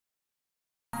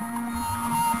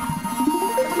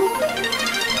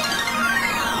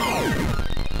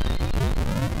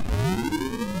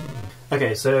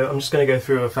Okay, so I'm just going to go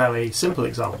through a fairly simple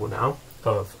example now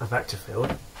of a vector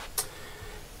field.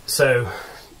 So,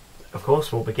 of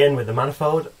course, we'll begin with the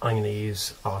manifold. I'm going to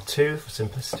use R2 for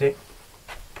simplicity.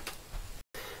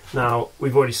 Now,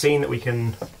 we've already seen that we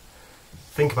can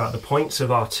think about the points of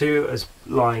R2 as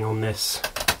lying on this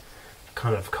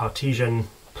kind of Cartesian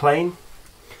plane,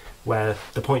 where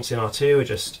the points in R2 are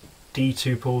just d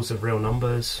tuples of real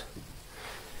numbers,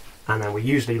 and then we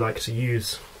usually like to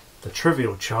use the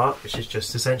trivial chart, which is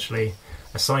just essentially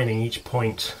assigning each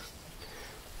point.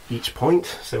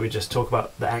 So we just talk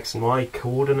about the x and y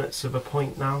coordinates of a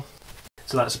point now.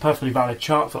 So that's a perfectly valid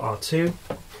chart for R2,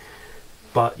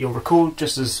 but you'll recall,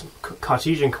 just as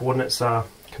Cartesian coordinates are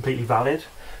completely valid,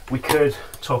 we could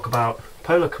talk about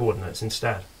polar coordinates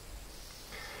instead.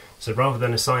 So rather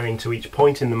than assigning to each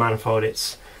point in the manifold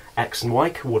its x and y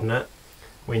coordinate,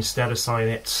 we instead assign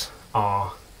its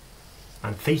r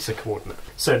and theta coordinate.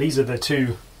 So these are the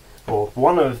two, or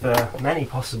one of the many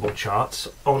possible charts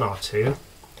on R2,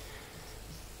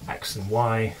 x and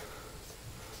y,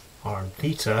 r and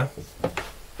theta.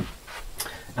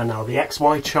 And now the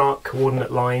xy chart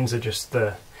coordinate lines are just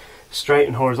the straight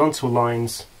and horizontal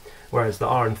lines, whereas the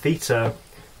r and theta,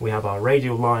 we have our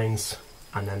radial lines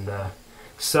and then the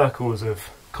circles of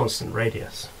constant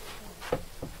radius.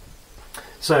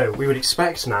 So we would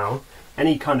expect now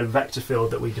any kind of vector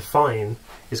field that we define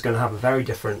is going to have a very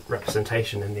different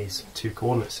representation in these two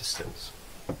coordinate systems.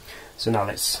 So now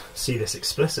let's see this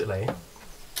explicitly.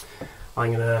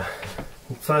 I'm going to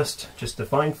first just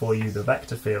define for you the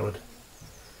vector field,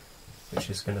 which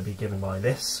is going to be given by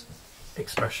this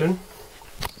expression.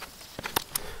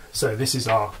 So this is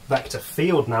our vector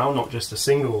field now, not just a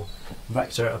single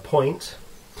vector at a point.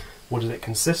 What does it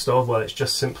consist of? Well, it's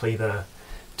just simply the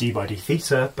d by d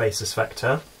theta basis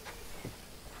vector.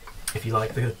 If you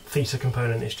like, the theta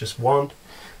component is just 1.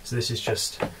 So this is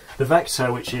just the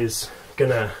vector which is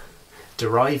going to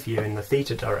derive you in the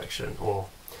theta direction, or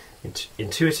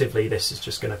intuitively this is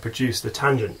just going to produce the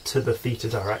tangent to the theta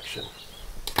direction.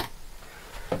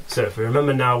 So if we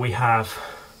remember now, we have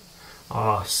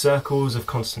our circles of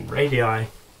constant radii.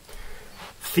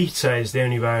 Theta is the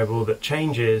only variable that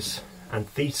changes, and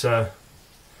theta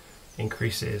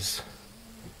increases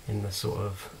in the sort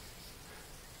of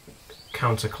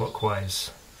counterclockwise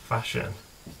fashion.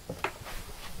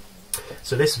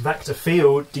 So this vector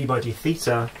field, d by d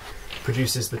theta,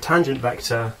 produces the tangent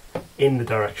vector in the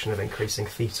direction of increasing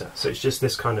theta. So it's just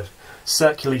this kind of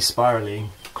circularly spiraling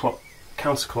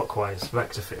counterclockwise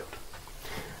vector field.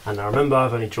 And now remember,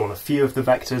 I've only drawn a few of the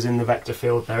vectors in the vector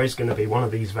field. There is going to be one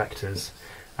of these vectors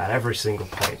at every single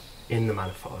point in the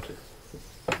manifold.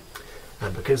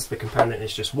 And because the component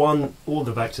is just 1, all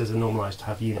the vectors are normalised to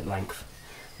have unit length.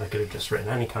 I could have just written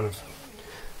any kind of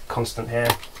constant here,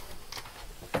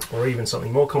 or even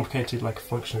something more complicated like a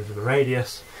function of the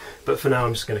radius, but for now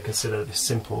I'm just going to consider this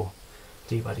simple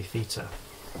d by d theta.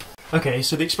 Okay,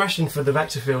 so the expression for the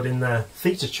vector field in the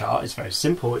theta chart is very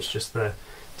simple. It's just the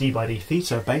d by d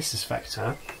theta basis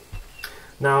vector.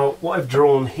 Now what I've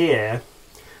drawn here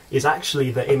is actually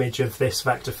the image of this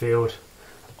vector field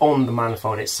on the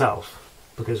manifold itself,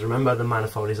 because remember, the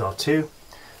manifold is R2.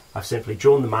 I've simply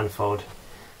drawn the manifold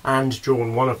and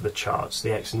drawn one of the charts,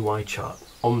 the x and y chart,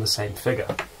 on the same figure.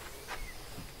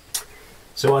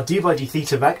 So our d by d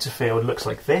theta vector field looks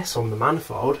like this on the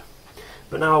manifold,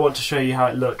 but now I want to show you how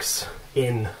it looks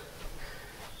in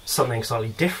something slightly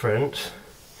different.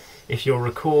 If you'll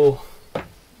recall,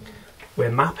 we're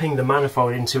mapping the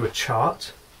manifold into a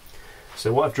chart.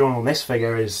 So what I've drawn on this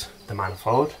figure is the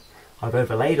manifold. I've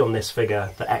overlaid on this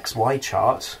figure the xy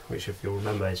chart, which, if you'll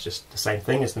remember, is just the same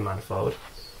thing as the manifold.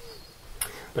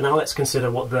 But now let's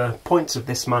consider what the points of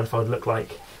this manifold look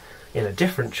like in a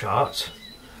different chart,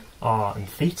 r and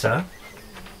theta.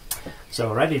 So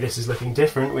already this is looking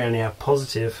different. We only have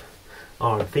positive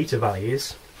r and theta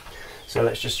values. So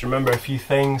let's just remember a few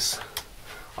things.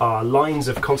 Our lines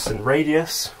of constant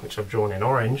radius, which I've drawn in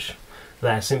orange,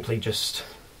 they're simply just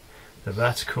the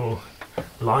vertical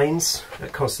lines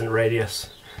at constant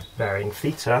radius varying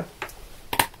theta.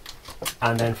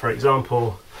 And then, for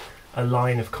example, a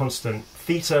line of constant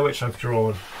theta which I've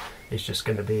drawn is just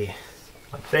going to be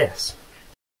like this.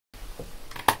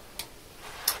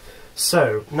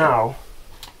 So now,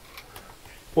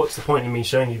 what's the point in me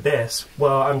showing you this?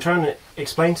 Well, I'm trying to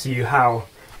explain to you how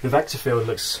the vector field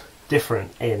looks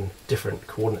different in different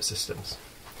coordinate systems.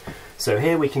 So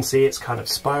here we can see it's kind of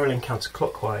spiraling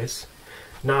counterclockwise.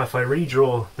 Now if I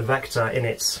redraw the vector in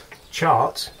its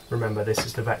chart, remember this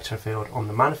is the vector field on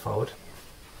the manifold,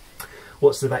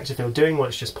 What's the vector field doing? Well,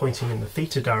 it's just pointing in the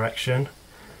theta direction.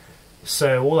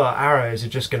 So all our arrows are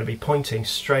just going to be pointing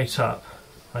straight up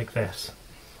like this.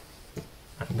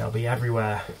 And they'll be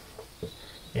everywhere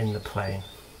in the plane.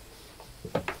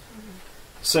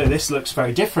 So this looks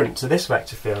very different to this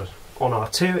vector field. On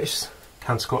R2 it's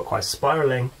counterclockwise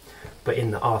spiraling, but in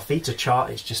the R theta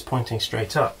chart it's just pointing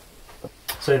straight up.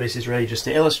 So this is really just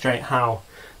to illustrate how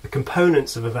the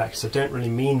components of a vector don't really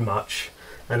mean much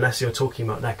unless you're talking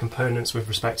about their components with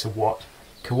respect to what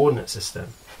coordinate system.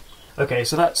 Okay,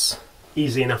 so that's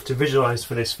easy enough to visualize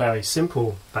for this very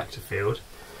simple vector field.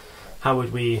 How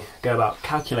would we go about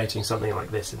calculating something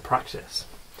like this in practice?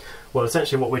 Well,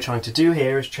 essentially what we're trying to do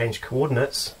here is change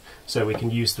coordinates so we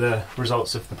can use the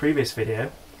results of the previous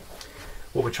video.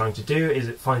 What we're trying to do is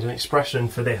find an expression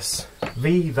for this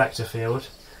V vector field,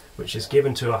 which is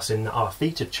given to us in the R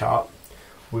theta chart.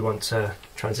 We want to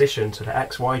transition to the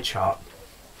XY chart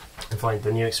and find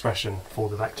the new expression for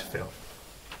the vector field.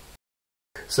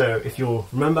 So if you'll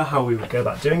remember how we would go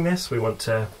about doing this, we want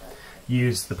to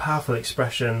use the powerful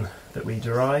expression that we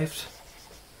derived,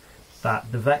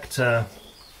 that the vector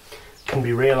can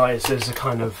be realised as a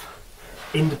kind of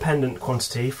independent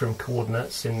quantity from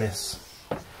coordinates in this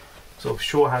sort of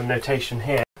shorthand notation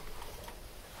here.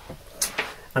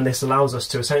 And this allows us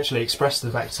to essentially express the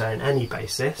vector in any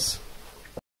basis.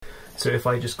 So if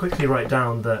I just quickly write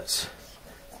down that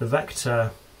the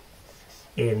vector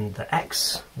in the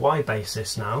x, y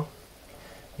basis now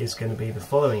is going to be the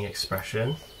following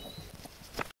expression,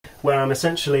 where I'm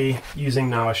essentially using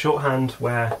now a shorthand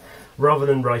where rather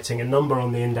than writing a number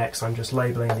on the index, I'm just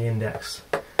labelling the index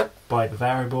by the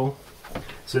variable.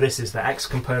 So this is the x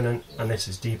component and this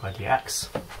is d by dx.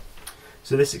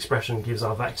 So this expression gives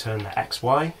our vector in the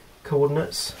xy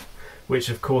coordinates, which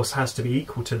of course has to be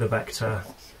equal to the vector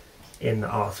in the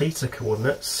r theta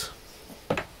coordinates.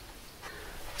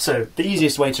 So the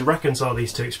easiest way to reconcile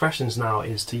these two expressions now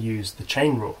is to use the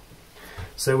chain rule.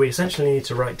 So we essentially need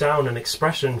to write down an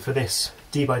expression for this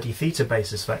d by d theta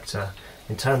basis vector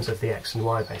in terms of the x and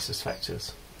y basis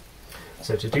vectors.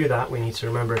 So to do that we need to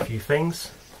remember a few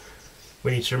things.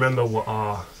 We need to remember what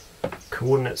our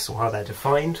coordinates or how they're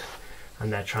defined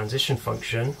and their transition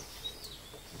function.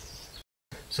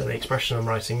 So the expression I'm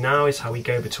writing now is how we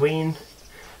go between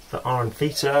the r and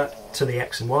theta to the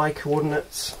x and y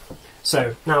coordinates.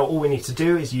 So now all we need to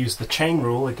do is use the chain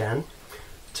rule again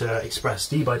to express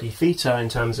d by d theta in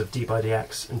terms of d by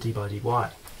dx and d by dy.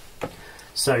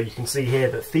 So you can see here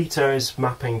that theta is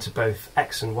mapping to both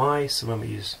x and y, so when we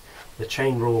use the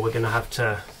chain rule we're going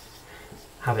to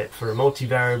have it for a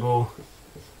multivariable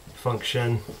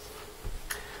function.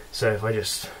 So if I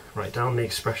just write down the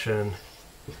expression,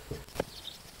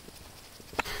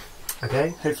 okay,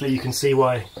 hopefully you can see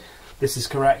why this is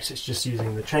correct. It's just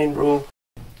using the chain rule.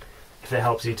 If it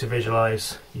helps you to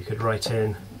visualize, you could write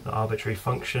in the arbitrary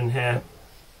function here.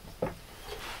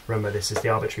 Remember, this is the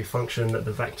arbitrary function that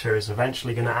the vector is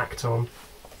eventually going to act on.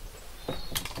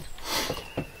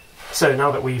 So now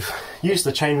that we've used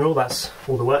the chain rule, that's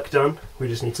all the work done. We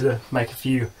just need to make a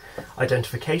few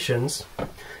identifications.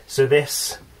 So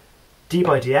this d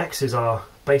by dx is our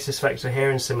basis vector here,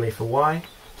 and similarly for y.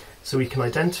 So we can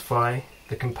identify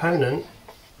the component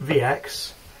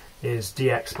vx is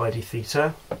dx by d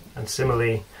theta, and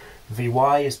similarly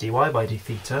vy is dy by d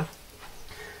theta.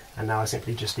 And now I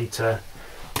simply just need to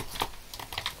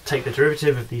take the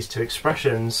derivative of these two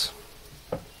expressions,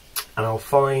 and I'll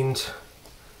find,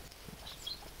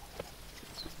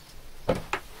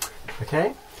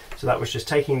 okay, so that was just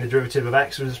taking the derivative of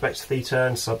x with respect to theta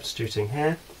and substituting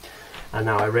here. And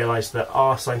now I realise that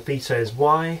r sine theta is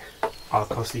y, r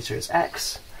cos theta is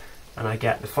x, and I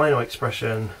get the final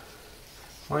expression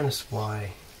minus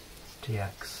y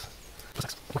dx.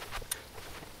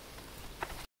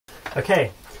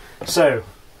 Okay, so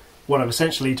what I've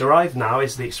essentially derived now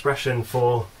is the expression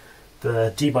for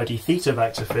the d by d theta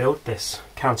vector field, this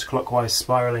counterclockwise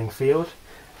spiraling field,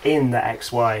 in the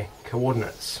xy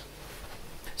coordinates.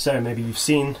 So maybe you've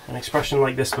seen an expression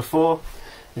like this before.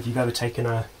 If you've ever taken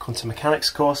a quantum mechanics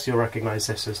course, you'll recognise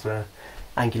this as the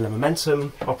angular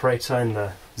momentum operator in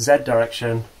the z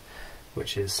direction,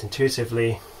 which is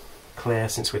intuitively clear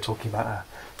since we're talking about a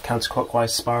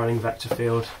counterclockwise spiraling vector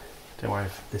field. Don't worry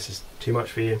if this is too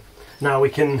much for you. Now we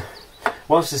can,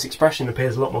 whilst this expression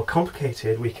appears a lot more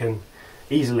complicated, we can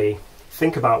easily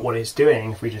think about what it's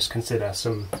doing if we just consider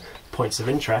some points of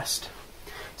interest.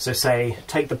 So say,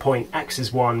 take the point x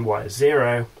is 1, y is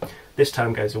 0, this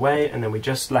term goes away, and then we're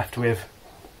just left with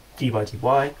d by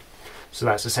dy. So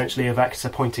that's essentially a vector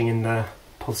pointing in the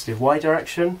positive y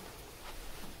direction.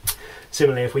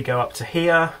 Similarly, if we go up to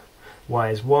here, y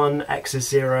is 1, x is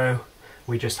 0,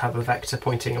 we just have a vector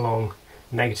pointing along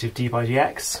negative d by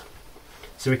dx.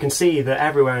 So we can see that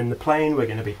everywhere in the plane we're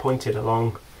going to be pointed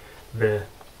along the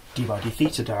d by d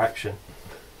theta direction.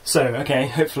 So okay,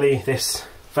 hopefully this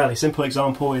fairly simple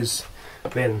example has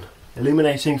been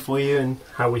illuminating for you in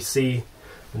how we see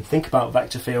and think about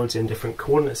vector fields in different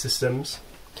coordinate systems.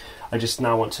 I just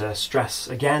now want to stress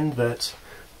again that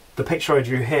the picture I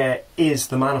drew here is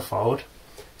the manifold.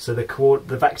 So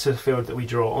the vector field that we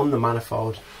draw on the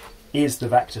manifold is the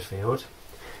vector field.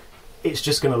 It's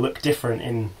just going to look different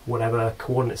in whatever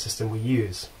coordinate system we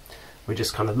use. We're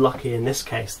just kind of lucky in this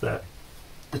case that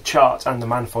the chart and the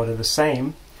manifold are the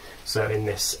same. So in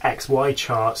this XY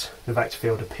chart, the vector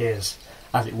field appears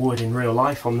as it would in real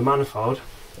life on the manifold.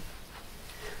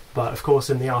 But of course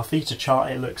in the r theta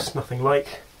chart it looks nothing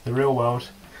like the real world.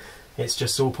 It's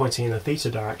just all pointing in the theta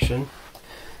direction.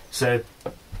 So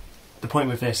the point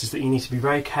with this is that you need to be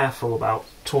very careful about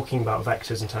talking about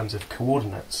vectors in terms of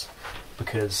coordinates,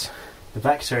 because the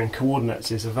vector in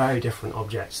coordinates is a very different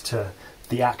object to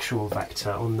the actual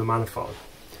vector on the manifold.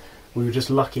 We were just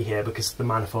lucky here because the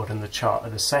manifold and the chart are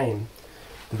the same.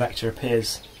 The vector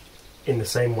appears in the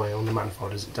same way on the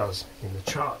manifold as it does in the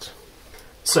chart.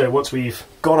 So once we've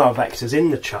got our vectors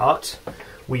in the chart,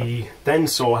 we then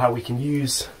saw how we can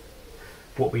use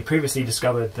what we previously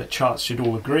discovered, that charts should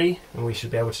all agree and we should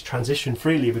be able to transition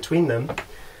freely between them.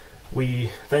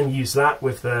 We then use that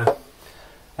with the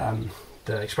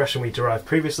expression we derived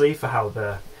previously for how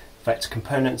the vector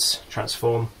components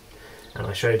transform, and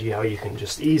I showed you how you can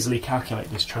just easily calculate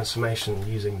this transformation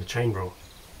using the chain rule.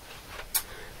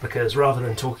 Because rather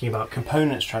than talking about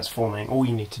components transforming, all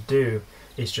you need to do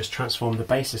is just transform the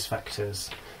basis vectors,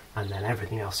 and then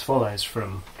everything else follows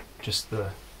from just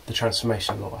the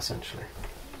transformation law, essentially.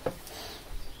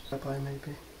 Bye-bye,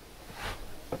 maybe.